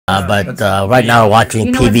But right now we're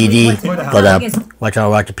watching PBD. Watching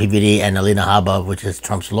PBD, and Alina Habba, which is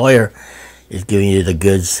Trump's lawyer, is giving you the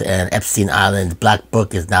goods. And Epstein Island's Black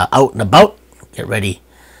Book is now out and about. Get ready.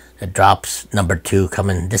 It drops #2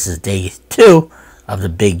 coming. This is day 2 of the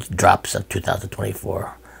big drops of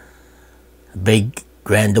 2024. Big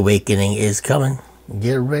grand awakening is coming.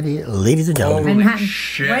 Get ready, ladies and gentlemen.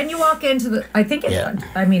 Manhattan. When you walk into the, I think it's,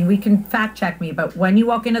 I mean, we can fact check me, but when you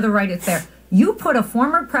walk into the right, it's there. You put a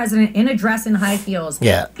former president in a dress and high heels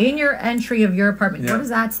in your entry of your apartment. What does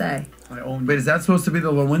that say? Wait, is that supposed to be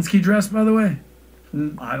the Lewinsky dress, by the way?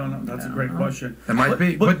 I don't know. That's a great question. It might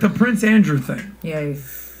be. But the Prince Andrew thing. Yeah.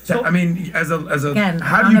 So, I mean, as a again,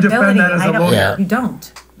 how do you defend that as a lawyer? You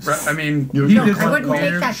don't. I mean, he did I wouldn't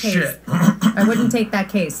take that case. I wouldn't take that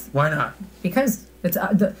case. Why not? Because it's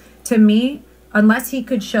to me, unless he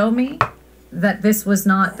could show me that this was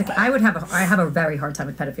not the, I have a very hard time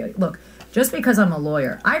with pedophilia. Look, just because I'm a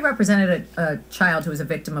lawyer, I represented a child who was a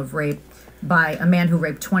victim of rape by a man who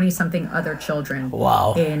raped 20-something other children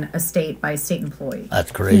in a state by a state employee.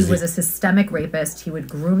 That's crazy. He was a systemic rapist. He would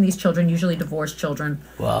groom these children, usually divorced children.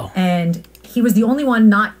 Wow. And he was the only one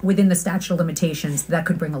not within the statute of limitations that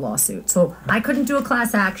could bring a lawsuit. So I couldn't do a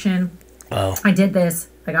class action. Wow. I did this.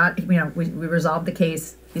 I got, we resolved the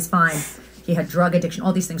case. He's fine. He had drug addiction,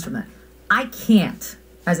 all these things from that. I can't,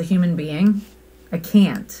 as a human being, I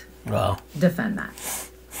can't defend that.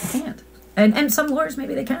 I can't. And some lawyers,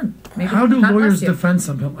 maybe they can. Maybe how do lawyers defend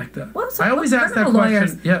something like that? Well, I always ask that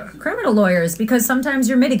question. Criminal lawyers, because sometimes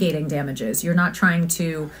you're mitigating damages. You're not trying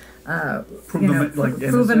to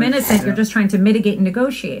prove them innocent. You're just trying to mitigate and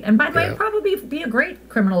negotiate. And by the way, I'd probably be a great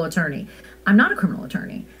criminal attorney. I'm not a criminal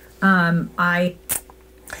attorney.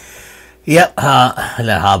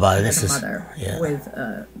 This is with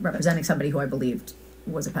representing somebody who I believed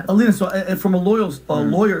was a pedophile. Alina, so from a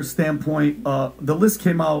lawyer's standpoint, the list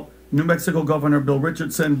came out. New Mexico Governor Bill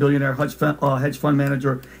Richardson, billionaire hedge fund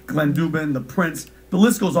manager Glenn Dubin, the Prince. The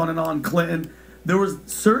list goes on and on. Clinton. There was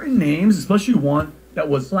certain names, especially one that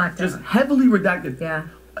was just heavily redacted. Yeah.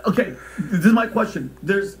 Okay, this is my question.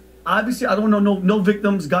 There's obviously I don't know no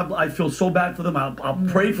victims. God, I feel so bad for them. I'll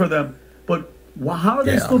pray for them. But how are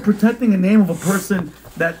they still protecting a name of a person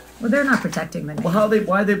that? Well, they're not protecting the name. Well,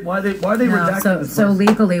 why are they redacting this? So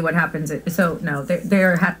legally, what happens is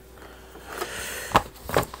they're.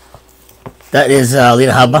 That is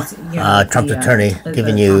Alina Habba, Trump's attorney,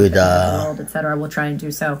 giving you the etc. We'll try and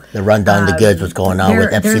do so. The rundown, the goods, what's going on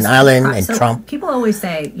with Epstein Island and Trump. People always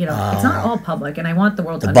say, it's not all public, and I want the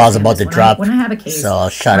world to the ball's about to drop. When I have a case, so I'll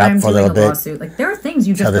shut up for a little bit. Lawsuit, like there are things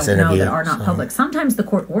you just don't know that are not public. Sometimes the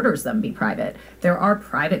court orders them be private. There are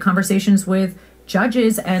private conversations with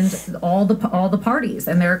judges and all the parties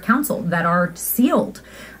and their counsel that are sealed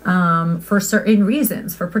for certain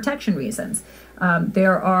reasons, for protection reasons.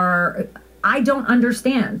 I don't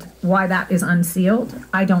understand why that is unsealed.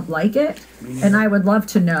 I don't like it, and I would love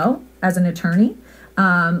to know as an attorney.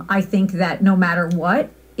 I think that no matter what,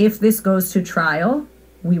 if this goes to trial,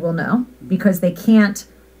 we will know, because they can't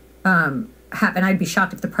have, and I'd be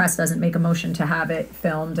shocked if the press doesn't make a motion to have it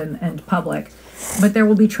filmed and public, but there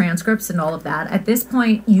will be transcripts and all of that. At this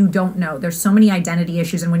point, you don't know. There's so many identity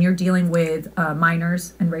issues, and when you're dealing with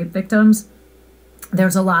minors and rape victims,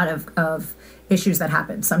 there's a lot of issues that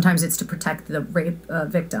happen. Sometimes it's to protect the rape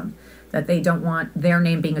victim, that they don't want their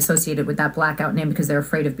name being associated with that blackout name because they're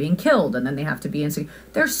afraid of being killed, and then they have to be insecure.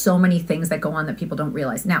 There's so many things that go on that people don't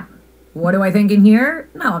realize. Now, what do I think in here?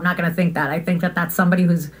 No, I'm not going to think that. I think that that's somebody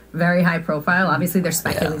who's very high profile. Obviously, there's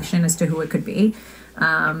speculation as to who it could be.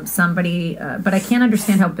 But I can't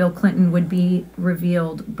understand how Bill Clinton would be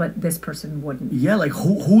revealed, but this person wouldn't. Yeah, like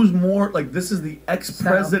who's more, like this is the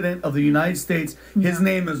ex-president of the United States. His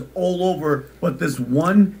name is all over, but this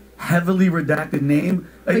one heavily redacted name.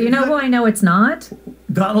 But you know who I know it's not?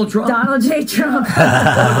 Donald Trump. Donald J. Trump.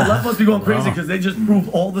 The left must be going crazy because they just prove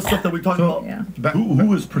all the stuff that we talked about. Yeah.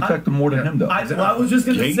 Who is protecting more than him, though? I was just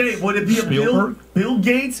going to say, would it be a Bill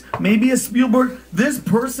Gates, maybe a Spielberg? This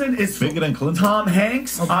person is bigger than Clinton. Tom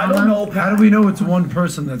Hanks. I don't know. How do we know it's one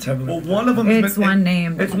person that's heavily? Well, one of them. It's one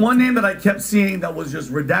name. It's one name that I kept seeing that was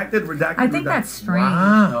just redacted. I think that's strange.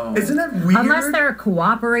 Wow. Isn't that weird? Unless they're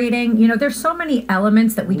cooperating. There's so many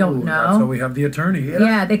elements that we don't know. That's why we have the attorney.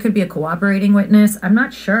 Yeah, they could be a cooperating witness. I'm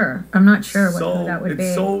not sure. Who that would be.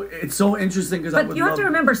 It's so interesting because. But you have to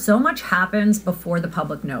remember, so much happens before the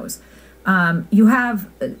public knows. You have,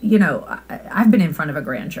 I've been in front of a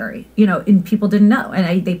grand jury, and people didn't know,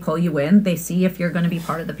 and they pull you in, they see if you're going to be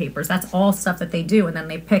part of the papers. That's all stuff that they do, and then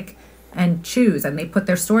they pick and choose, and they put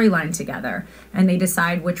their storyline together, and they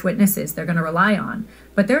decide which witnesses they're going to rely on.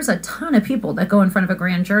 But there's a ton of people that go in front of a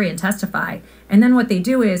grand jury and testify. And then what they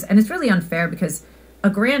do is, and it's really unfair because a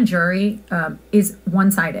grand jury is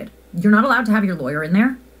one-sided. You're not allowed to have your lawyer in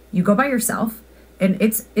there. You go by yourself. And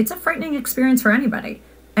it's a frightening experience for anybody.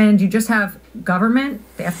 And you just have government,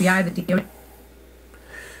 the FBI, the DOJ,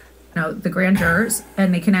 the grand jurors,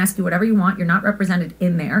 and they can ask you whatever you want. You're not represented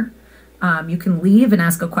in there. You can leave and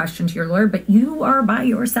ask a question to your lawyer, but you are by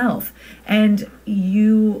yourself. And if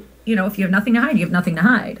you have nothing to hide, you have nothing to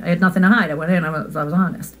hide. I had nothing to hide. I went in, I was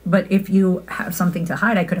honest. But if you have something to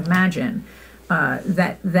hide, I could imagine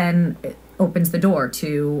that then it opens the door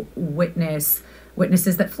to witnesses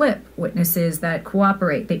that flip, witnesses that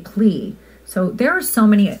cooperate, they plea. So there are so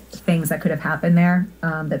many things that could have happened there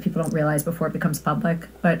that people don't realize before it becomes public.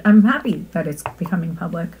 But I'm happy that it's becoming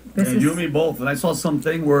public. You and me both. And I saw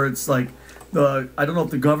something where it's like I don't know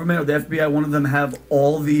if the government or the FBI, one of them have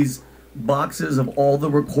all these boxes of all the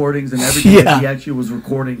recordings and everything that he actually was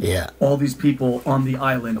recording. All these people on the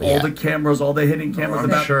island, all the cameras, all the hidden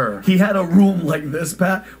cameras. He had a room like this,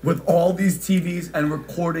 Pat, with all these TVs and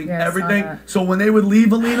recording everything. So when they would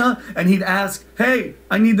leave Alina and he'd ask, hey,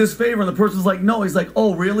 I need this favor, and the person's like, no. He's like,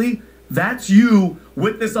 oh, really? That's you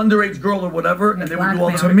with this underage girl or whatever, and they would do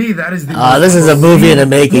all. To me, that is the. This is a movie in the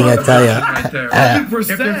making, I tell you. If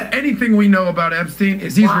there's anything we know about Epstein,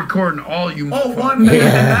 is he's recording all you. Oh, 1 million,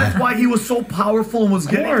 and that's why he was so powerful and was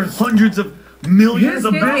getting hundreds of millions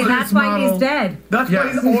of dollars. That's why he's dead. That's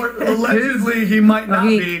why he's, or allegedly he might not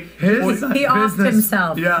be. He offed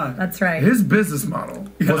himself. Yeah, that's right. His business model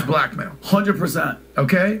was blackmail. 100%.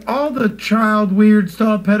 Okay, all the child weird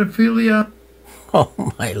stuff, pedophilia.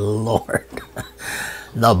 Oh my Lord.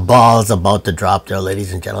 The ball's about to drop there,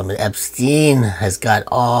 ladies and gentlemen. Epstein has got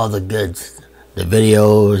all the goods. The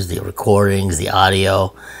videos, the recordings, the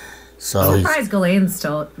audio. So I'm surprised Ghislaine's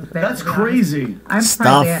still there. That's crazy. I'm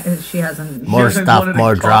surprised she hasn't. More stuff,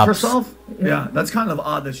 more drops. Yeah, that's kind of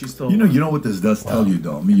odd that she's still. You know what this does tell you,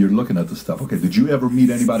 though? I mean, you're looking at the stuff. Okay, did you ever meet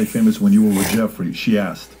anybody famous when you were with Jeffrey? She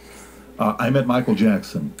asked. I met Michael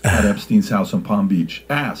Jackson at Epstein's house in Palm Beach.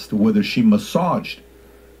 Asked whether she massaged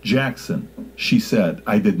Jackson. She said,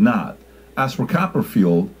 I did not. As for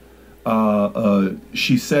Copperfield,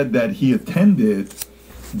 she said that he attended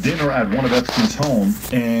dinner at one of Epstein's home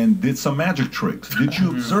and did some magic tricks. Did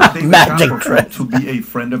you observe David Copperfield to be a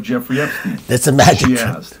friend of Jeffrey Epstein? That's a magic trick. She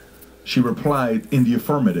asked. She replied in the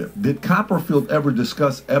affirmative. Did Copperfield ever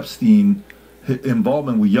discuss Epstein's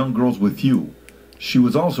involvement with young girls with you? She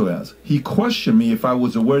was also asked. He questioned me if I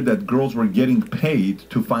was aware that girls were getting paid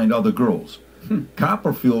to find other girls.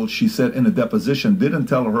 Copperfield, she said in a deposition, didn't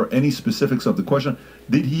tell her any specifics of the question.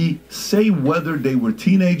 Did he say whether they were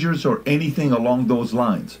teenagers or anything along those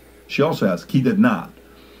lines? She also asked. He did not.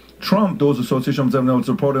 Trump, those associations have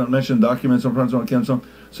reported and mentioned documents on friends on cancel.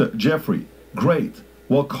 So Jeffrey, great.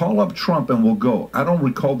 Well, call up Trump and we'll go. I don't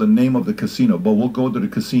recall the name of the casino, but we'll go to the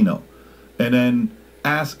casino. And then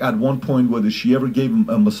ask at one point whether she ever gave him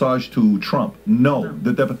a massage to Trump. No.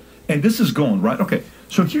 And this is going, right? Okay.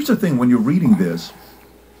 So here's the thing. When you're reading this,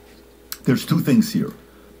 there's two things here.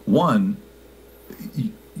 One,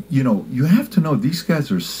 you have to know these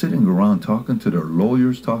guys are sitting around talking to their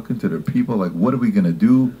lawyers, talking to their people, like, what are we going to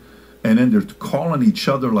do? And then they're calling each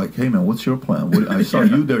other like, hey, man, what's your plan? I saw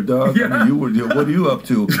you there, Doug. I mean, what are you up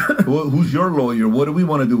to? Who's your lawyer? What do we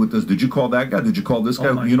want to do with this? Did you call that guy? Did you call this guy?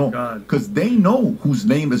 Oh because they know whose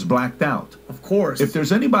name is blacked out. Of course. If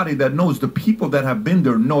there's anybody that knows, the people that have been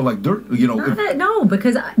there know, like, they're,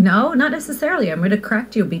 no, not necessarily. I'm going to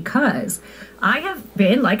correct you because I have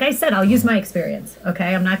been, like I said, I'll use my experience,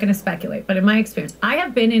 okay? I'm not going to speculate, but in my experience, I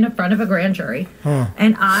have been in front of a grand jury,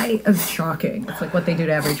 and it's shocking. It's like what they do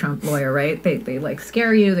to every Trump lawyer, right? They like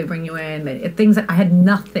scare you, they bring you in, things that I had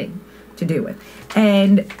nothing to do with.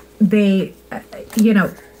 And they, I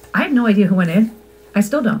have no idea who went in. I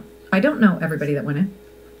still don't. I don't know everybody that went in.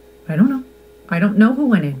 I don't know. I don't know who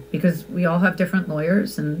went in because we all have different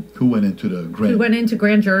lawyers and who went into the grand. Who went into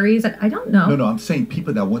grand juries? I don't know. No, I'm saying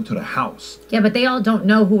people that went to the house. Yeah, but they all don't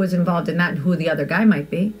know who was involved in that and who the other guy might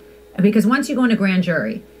be, because once you go into grand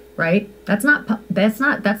jury, right? That's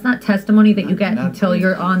not testimony that you get until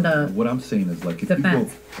you're on the. What I'm saying is, like,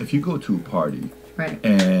 if you go to a party, right?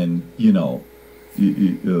 And we're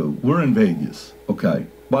in Vegas, okay.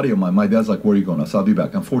 Buddy of mine, my dad's like, where are you going? I said, I'll be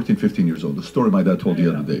back. I'm 14, 15 years old. The story my dad told the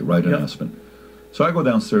other day, right in Aspen. So I go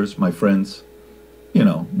downstairs, my friends,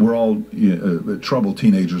 we're all troubled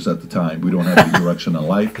teenagers at the time. We don't have any direction in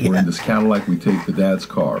life. We're in this Cadillac. We take the dad's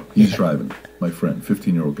car. He's driving. My friend,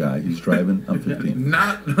 15-year-old guy. He's driving. I'm 15.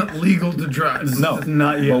 Not legal to drive. No.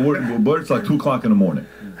 Not yet. But it's like 2 o'clock in the morning.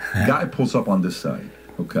 Guy pulls up on this side,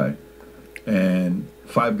 okay? And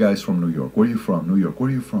 5 guys from New York. Where are you from? New York. Where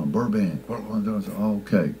are you from? Burbank. Oh,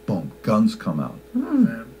 okay. Boom. Guns come out.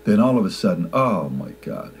 Then all of a sudden, oh my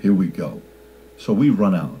God, here we go. So we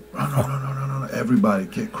run out. Run. Everybody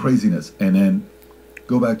get craziness. And then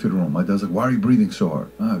go back to the room. My dad's like, why are you breathing so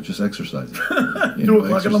hard? I was just exercising. 2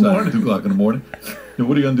 o'clock in the morning. 2 o'clock in the morning.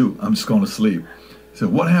 What are you going to do? I'm just going to sleep. He said,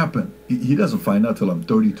 what happened? He doesn't find out till I'm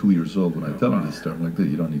 32 years old when I tell him this stuff. I'm like,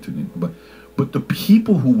 you don't need to. But the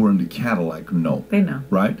people who were in the Cadillac know. They know.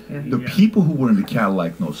 Right? Yeah. The people who were in the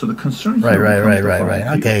Cadillac know. So the concern here...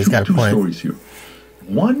 Right. Okay, he's got a point. Two stories here.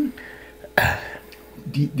 One,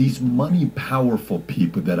 these money powerful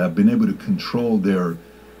people that have been able to control their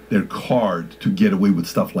card to get away with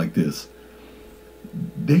stuff like this,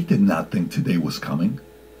 they did not think today was coming.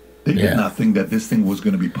 They did not think that this thing was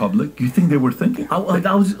going to be public. You think they were thinking?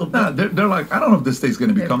 They're like, I don't know if this thing's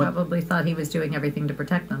going to be coming. They probably thought he was doing everything to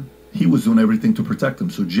protect them. He was doing everything to protect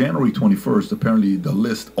them. So January 21st, apparently the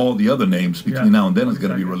list, all the other names between now and then is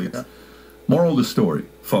going to be released. Yeah. Moral of the story,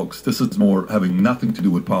 folks, this is more having nothing to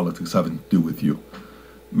do with politics, having to do with you.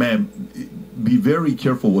 Man, be very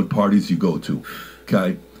careful what parties you go to,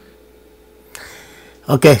 okay?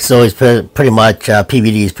 Okay, so he's pretty much,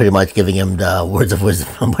 PBD is pretty much giving him the words of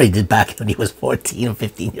wisdom from what he did back when he was 14 or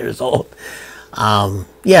 15 years old.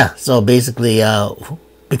 Yeah, so basically,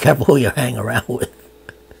 be careful who you hang around with.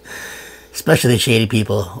 Especially the shady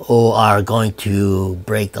people who are going to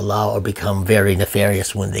break the law or become very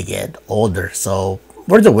nefarious when they get older. So,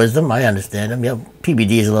 words of wisdom, I understand him. Yeah,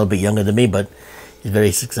 PBD is a little bit younger than me, but he's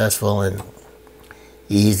very successful and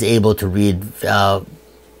he's able to read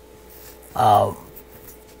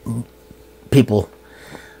people.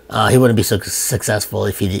 He wouldn't be so successful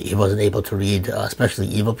if he wasn't able to read, especially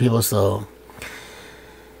evil people. So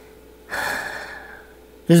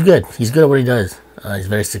he's good. He's good at what he does. He's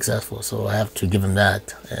very successful. So I have to give him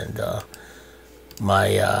that. And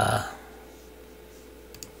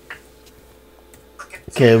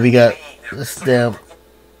okay, we got this damn.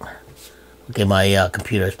 Okay, my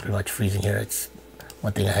computer is pretty much freezing here. It's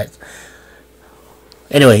one thing I had.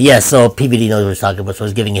 Anyway, yeah, so PBD knows what he's talking about, so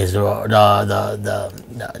he's giving his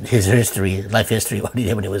his history, life history, what he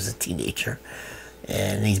did when he was a teenager.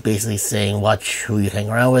 And he's basically saying, watch who you hang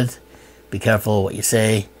around with, be careful what you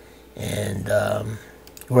say, and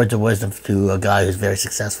words of wisdom to a guy who's very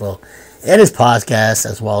successful in his podcast,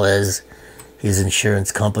 as well as his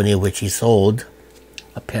insurance company, which he sold,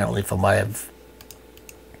 apparently from what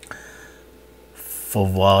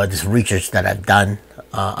this research that I've done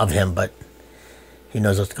of him, but he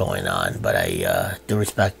knows what's going on. But I do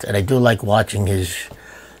respect, and I do like watching his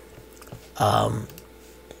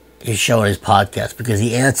show and his podcast, because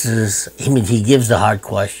he answers, he gives the hard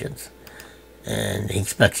questions, and he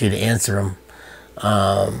expects you to answer them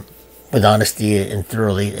with honesty and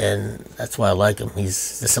thoroughly, and that's why I like him. There's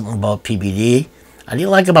something about PBD. I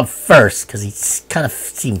didn't like him at first, because he kind of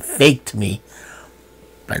seemed fake to me,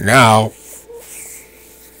 but now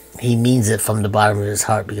he means it from the bottom of his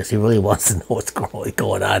heart, because he really wants to know what's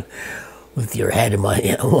going on with your head and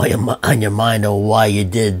on your mind, or why you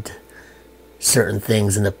did certain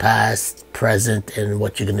things in the past, present, and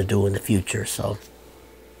what you're going to do in the future. So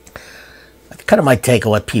that's kind of my take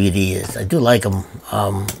on what PBD is. I do like him,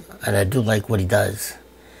 and I do like what he does.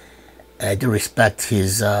 And I do respect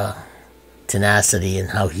his tenacity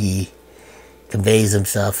and how he conveys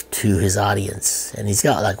himself to his audience. And he's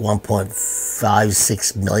got like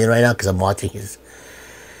 1.56 million right now, because I'm watching his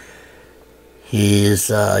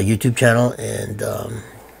YouTube channel, and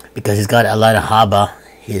because he's got L.A Haba,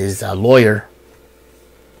 his lawyer,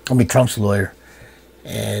 Trump's lawyer,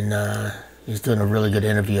 and he's doing a really good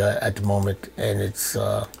interview at the moment, and it's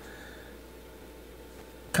kind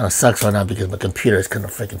of sucks right now because my computer is kind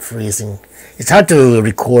of freaking freezing. It's hard to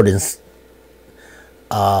record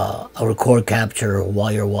a record capture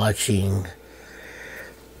while you're watching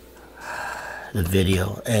the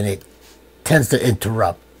video, and it tends to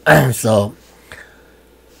interrupt. So,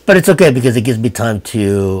 but it's okay, because it gives me time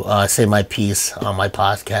to say my piece on my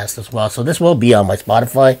podcast as well. So this will be on my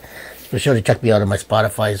Spotify. Be sure to check me out on my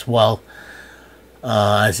Spotify as well,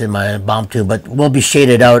 as in my bomb tune. But will be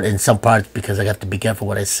shaded out in some parts, because I have to be careful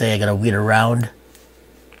what I say. I gotta read around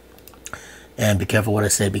and be careful what I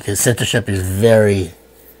say, because censorship is very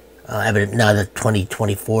evident now that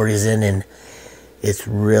 2024 is in, and it's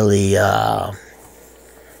really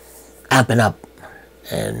amping up,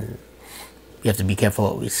 and you have to be careful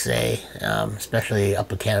what we say, especially up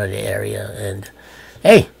in Canada area. And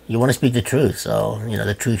hey, you want to speak the truth, so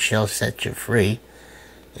the truth shall set you free,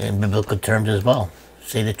 in biblical terms as well.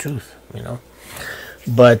 Say the truth,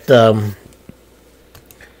 But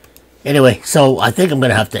anyway, so I think I'm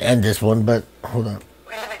gonna have to end this one. But hold on.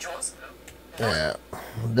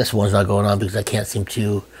 This one's not going on because I can't seem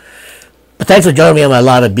to. But thanks for joining me on my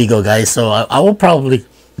live at Bigo, guys. So I will probably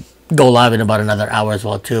go live in about another hour as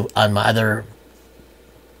well too on my other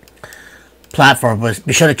platform. But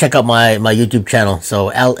be sure to check out my YouTube channel. So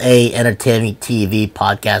L.A Ent.T.V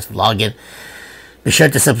podcast vlogging. Be sure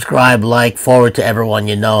to subscribe, like, forward to everyone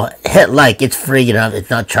you know. Hit like, it's free, you know,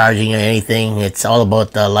 it's not charging you anything. It's all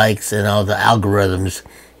about the likes and all the algorithms.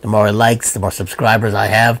 The more likes, the more subscribers I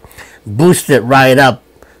have. Boost it right up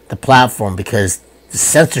the platform because the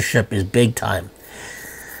censorship is big time.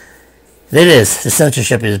 It is. The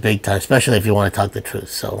censorship is big time, especially if you want to talk the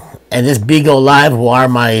truth. So, and this Bigo Live, who are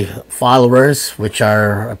my followers, which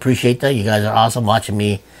are, appreciate that. You guys are awesome, watching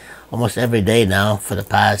me almost every day now for the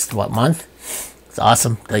past, month? It's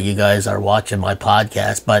awesome that you guys are watching my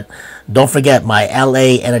podcast. But don't forget my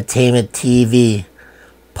LA Entertainment TV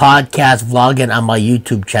podcast vlogging on my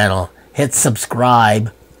YouTube channel. Hit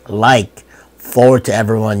subscribe, like, forward to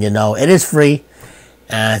everyone you know. It is free.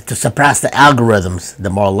 To suppress the algorithms, the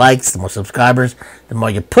more likes, the more subscribers, the more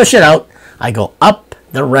you push it out, I go up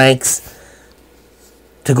the ranks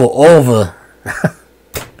to go over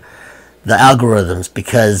the algorithms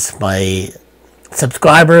because my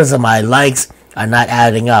subscribers and my likes are not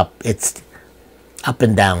adding up. It's up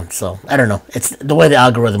and down. So I don't know. It's the way the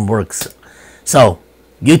algorithm works. So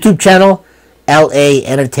YouTube channel, LA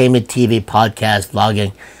Entertainment TV podcast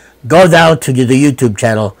vlogging. Go down to the YouTube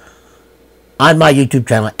channel. On my YouTube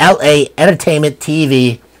channel, LA Entertainment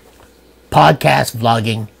TV podcast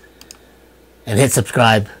vlogging, and hit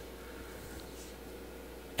subscribe.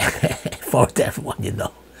 Forward to everyone you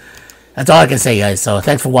know. That's all I can say, guys. So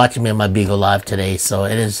thanks for watching me on my Bigo Live today. So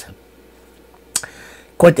it is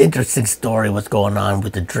quite an interesting story what's going on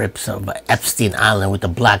with the drips of Epstein Island with the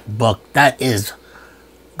black book. That is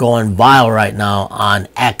going viral right now on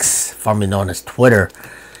X, formerly known as Twitter.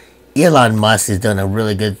 Elon Musk is doing a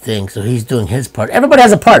really good thing, so he's doing his part. Everybody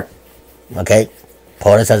has a part, okay?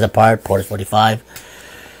 POTUS has a part, POTUS 45.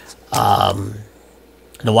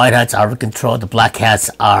 The white hats are out of control. The black hats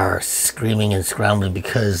are screaming and scrambling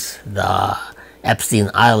because the Epstein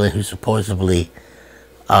Island, who supposedly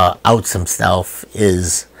outs himself,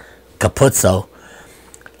 is Capuzzo.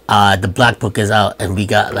 The black book is out, and we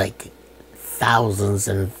got like thousands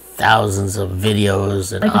and thousands of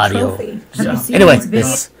videos and like audio. So, anyway,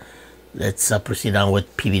 let's proceed on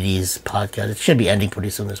with PBD's podcast. It should be ending pretty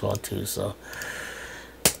soon as well too. So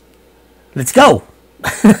let's go.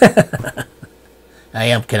 I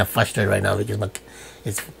am kind of frustrated right now because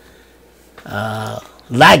it's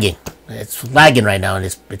lagging. It's lagging right now, and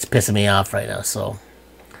it's pissing me off right now. So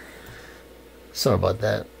sorry about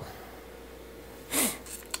that.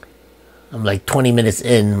 I'm like 20 minutes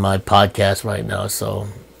in my podcast right now, so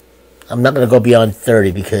I'm not gonna go beyond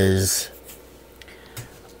 30 because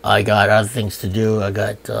I got other things to do. I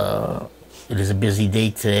got, it is a busy day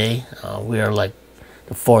today. We are like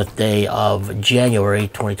the 4th day of January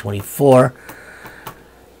 2024.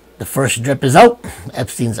 The first drip is out.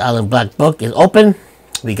 Epstein's Island Black Book is open.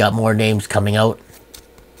 We got more names coming out.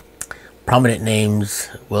 Prominent names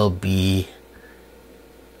will be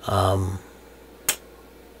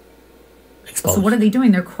exposed. So what are they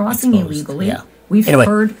doing? They're crossing illegally. Yeah. We've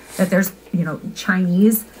heard that there's,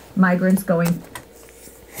 Chinese migrants going.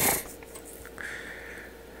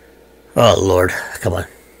 Oh Lord, come on.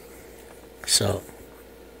 So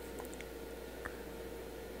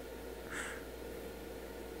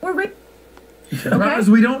We're right. Because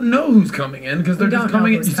we don't know who's coming in because they're just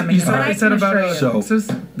coming in. You saw what I said about so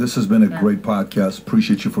this has been a great podcast.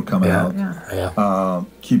 Appreciate you for coming out. Yeah.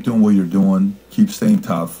 Keep doing what you're doing. Keep staying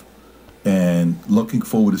tough. And looking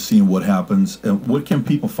forward to seeing what happens. And what can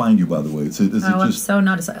people find you, by the way? Is it just... I'm so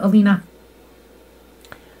not Alina.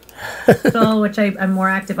 So, which I'm more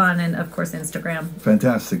active on, and of course Instagram.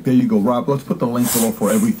 Fantastic. There you go, Rob. Let's put the link below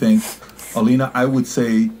for everything. Alina, I would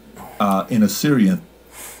say in Assyrian.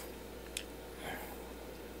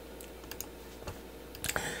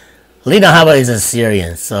 Alina Haba is a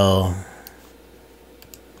Syrian, so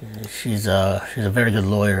she's a very good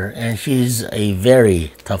lawyer, and she's a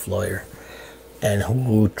very tough lawyer, and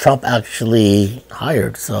who Trump actually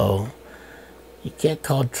hired. So you can't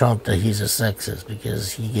call Trump that he's a sexist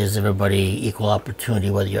because he gives everybody equal opportunity,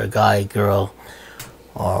 whether you're a guy, girl,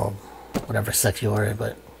 or whatever sex you are.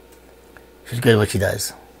 But she's good at what she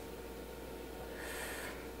does.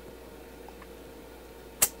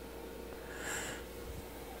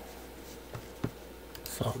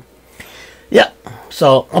 So, yeah.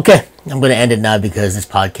 So, okay, I'm going to end it now because this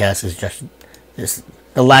podcast is just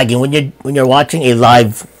the lagging. When you're watching a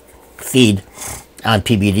live feed on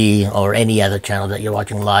PBD or any other channel that you're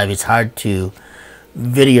watching live, it's hard to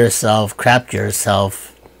video yourself, craft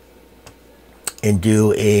yourself, and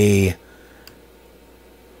do a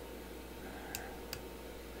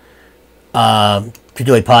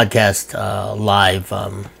podcast live.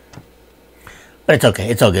 But it's okay.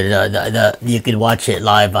 It's all good. You can watch it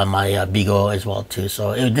live on my Bigo as well too.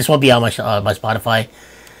 So this will be on my Spotify,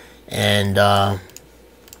 and I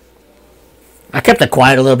kept it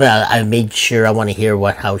quiet a little bit. I made sure I want to hear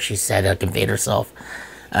how she said conveyed herself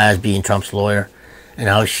as being Trump's lawyer, and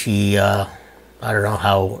how she I don't know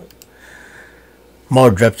how more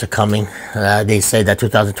drips are coming. They say that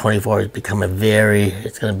 2024 is becoming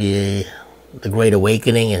it's going to be the Great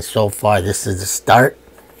Awakening, and so far this is the start.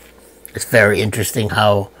 It's very interesting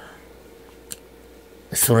how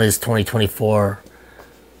as soon as 2024,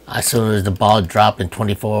 as soon as the ball dropped and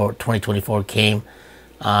 2024 came,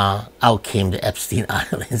 out came the Epstein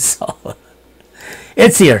Island. So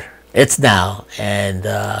it's here, it's now, and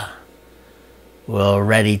we're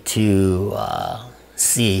ready to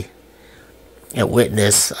see and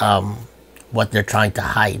witness what they're trying to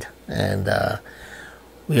hide. And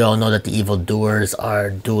we all know that the evildoers are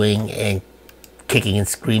doing and kicking and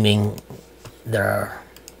screaming their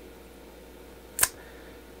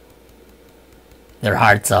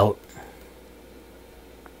hearts out.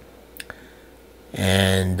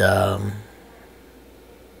 And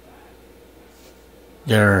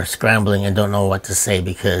they're scrambling and don't know what to say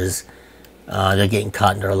because they're getting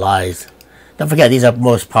caught in their lies. Don't forget, these are the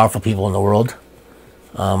most powerful people in the world.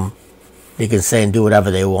 They can say and do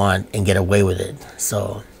whatever they want and get away with it.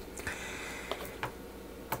 So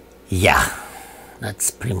yeah,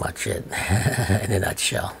 that's pretty much it in a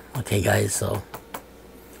nutshell. Okay guys, so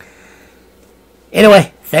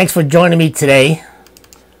anyway, thanks for joining me today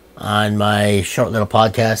on my short little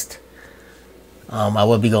podcast. I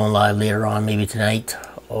will be going live later on, maybe tonight,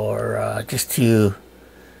 or just to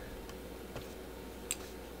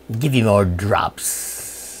give you more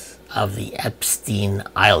drops of the Epstein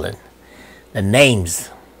Island. The names: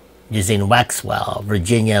 Ghislaine Maxwell,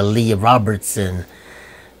 Virginia Lee Robertson,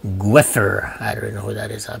 Gwiffer, I don't know who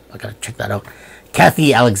that is, I gotta check that out.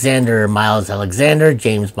 Kathy Alexander, Miles Alexander,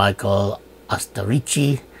 James Michael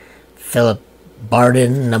Ostorici, Philip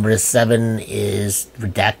Barden, number 7 is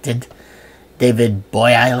redacted, David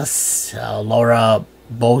Boyles, Laura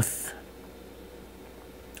Both,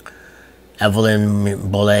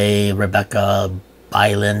 Evelyn Bolle, Rebecca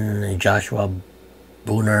Bylan, Joshua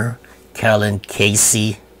Booner, Carolyn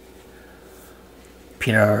Casey,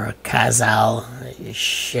 Peter Casal,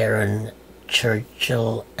 Sharon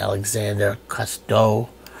Churchill, Alexander Cousteau.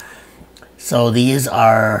 So these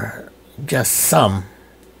are just some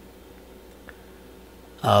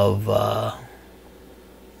of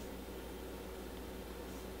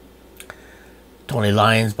Tony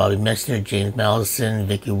Lyons, Bobby Mister, James Mellison,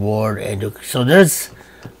 Vicky Ward, and so there's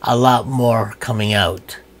a lot more coming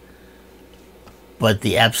out. But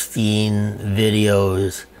the Epstein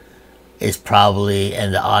videos is probably,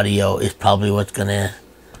 and the audio is probably what's gonna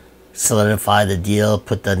solidify the deal,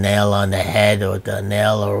 put the nail on the head, or the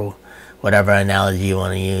nail, or whatever analogy you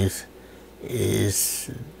want to use,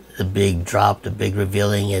 is the big drop, the big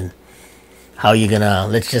revealing. And how you're gonna,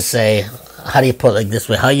 let's just say, how do you put it like this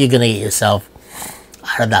way, how are you gonna get yourself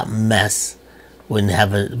out of that mess when you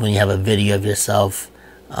have a video of yourself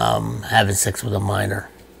having sex with a minor?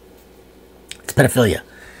 It's pedophilia.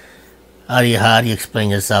 How do you explain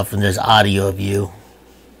yourself when there's audio of you,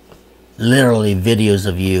 literally videos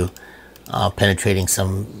of you penetrating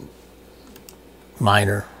some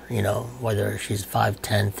minor, you know, whether she's 5,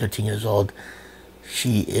 10, 13 years old,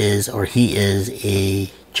 she is or he is a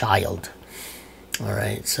child. All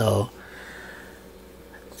right, so,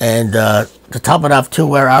 and to top it off too,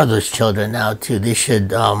 where are those children now too? They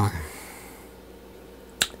should,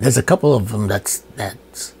 there's a couple of them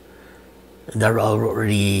they're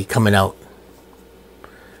already coming out,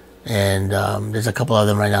 and there's a couple of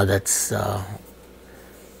them right now that's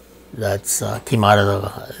came out of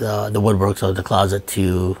the woodworks or the closet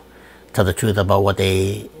to tell the truth about what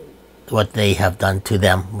they have done to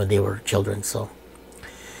them when they were children. So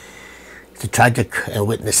it's a tragic and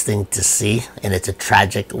witness thing to see, and it's a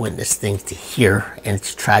tragic witness thing to hear, and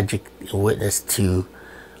it's a tragic witness to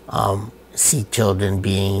see children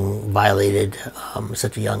being violated at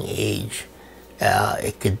such a young age.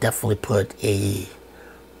 It could definitely put a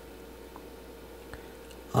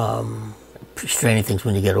straining things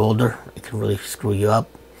when you get older. It can really screw you up,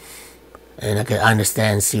 and I can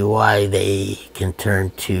understand, see why they can turn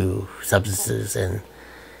to substances, and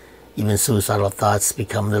even suicidal thoughts,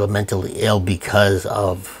 become a little mentally ill because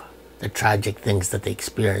of the tragic things that they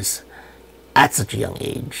experience at such a young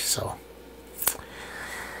age. So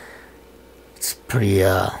it's pretty,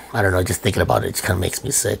 I don't know, just thinking about it, it kind of makes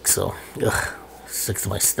me sick. So, sick to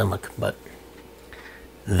my stomach. But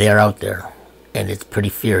they're out there, and it's pretty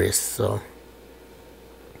furious. So,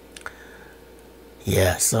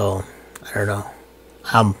 yeah, so, I don't know.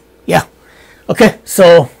 Yeah. Okay,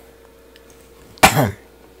 so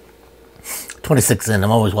 26 in.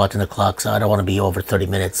 I'm always watching the clock, so I don't want to be over 30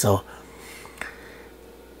 minutes. So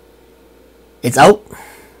it's out.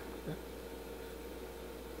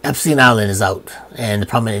 Epstein Island is out, and the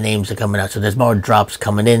prominent names are coming out. So there's more drops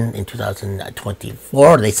coming in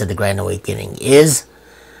 2024. They said the Grand Awakening is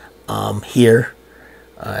here.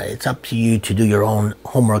 It's up to you to do your own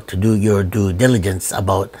homework, to do your due diligence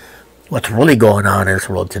about what's really going on in this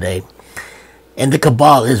world today. And the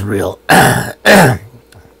cabal is real.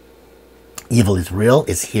 Evil is real.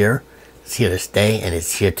 It's here. It's here to stay, and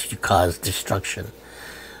it's here to cause destruction.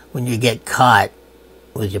 When you get caught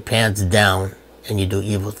with your pants down and you do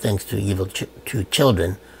evil things to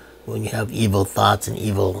children, when you have evil thoughts and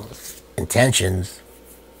evil intentions,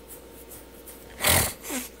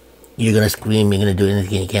 you're going to scream, you're going to do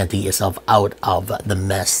anything you can to get yourself out of the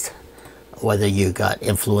mess. Whether you got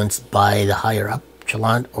influenced by the higher up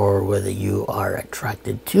echelon or whether you are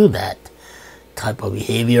attracted to that type of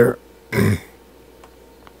behavior,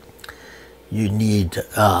 you need to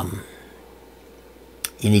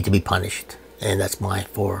be punished. And that's my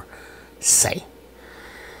say.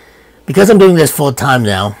 Because I'm doing this full time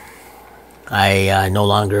now, I no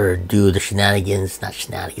longer do the shenanigans, not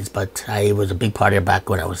shenanigans, but I was a big partier back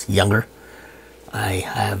when I was younger.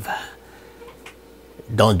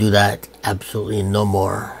 Don't do that absolutely no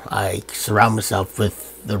more. I surround myself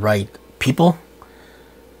with the right people.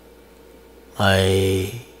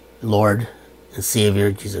 My Lord and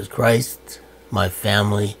Savior, Jesus Christ, my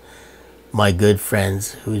family, my good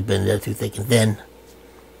friends who's been there through thick and thin,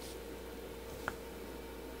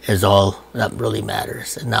 is all that really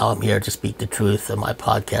matters. And now I'm here to speak the truth on my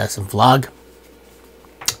podcast and vlog.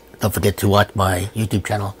 Don't forget to watch my YouTube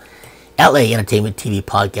channel, LAEntTV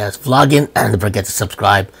Vlogging, and don't forget to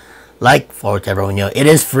subscribe, like, forward to everyone you know. It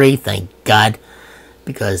is free, thank God,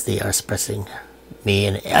 because they are suppressing me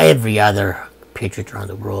and every other patriot around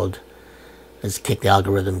the world. Let's kick the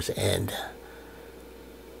algorithms and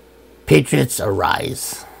patriots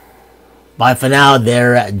arise. Bye for now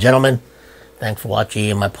there, gentlemen. Thanks for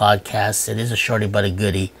watching my podcast. It is a shorty but a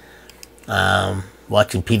goodie.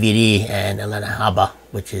 Watching PBD and Elena Haba,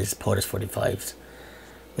 which is POTUS 45s,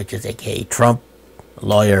 which is aka Trump,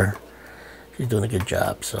 lawyer. She's doing a good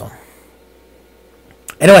job. So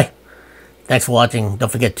anyway, thanks for watching.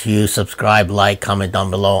 Don't forget to subscribe, like, comment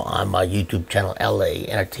down below on my YouTube channel,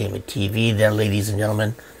 LAEntTV. There, ladies and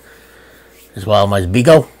gentlemen, as well as my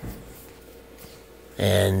Bigo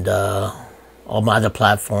and all my other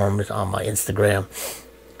platforms, on my Instagram.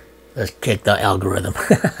 Let's kick the algorithm.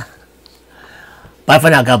 Bye for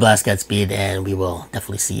now. God bless, Godspeed, and we will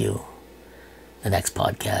definitely see you in the next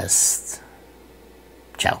podcast.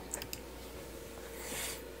 Ciao.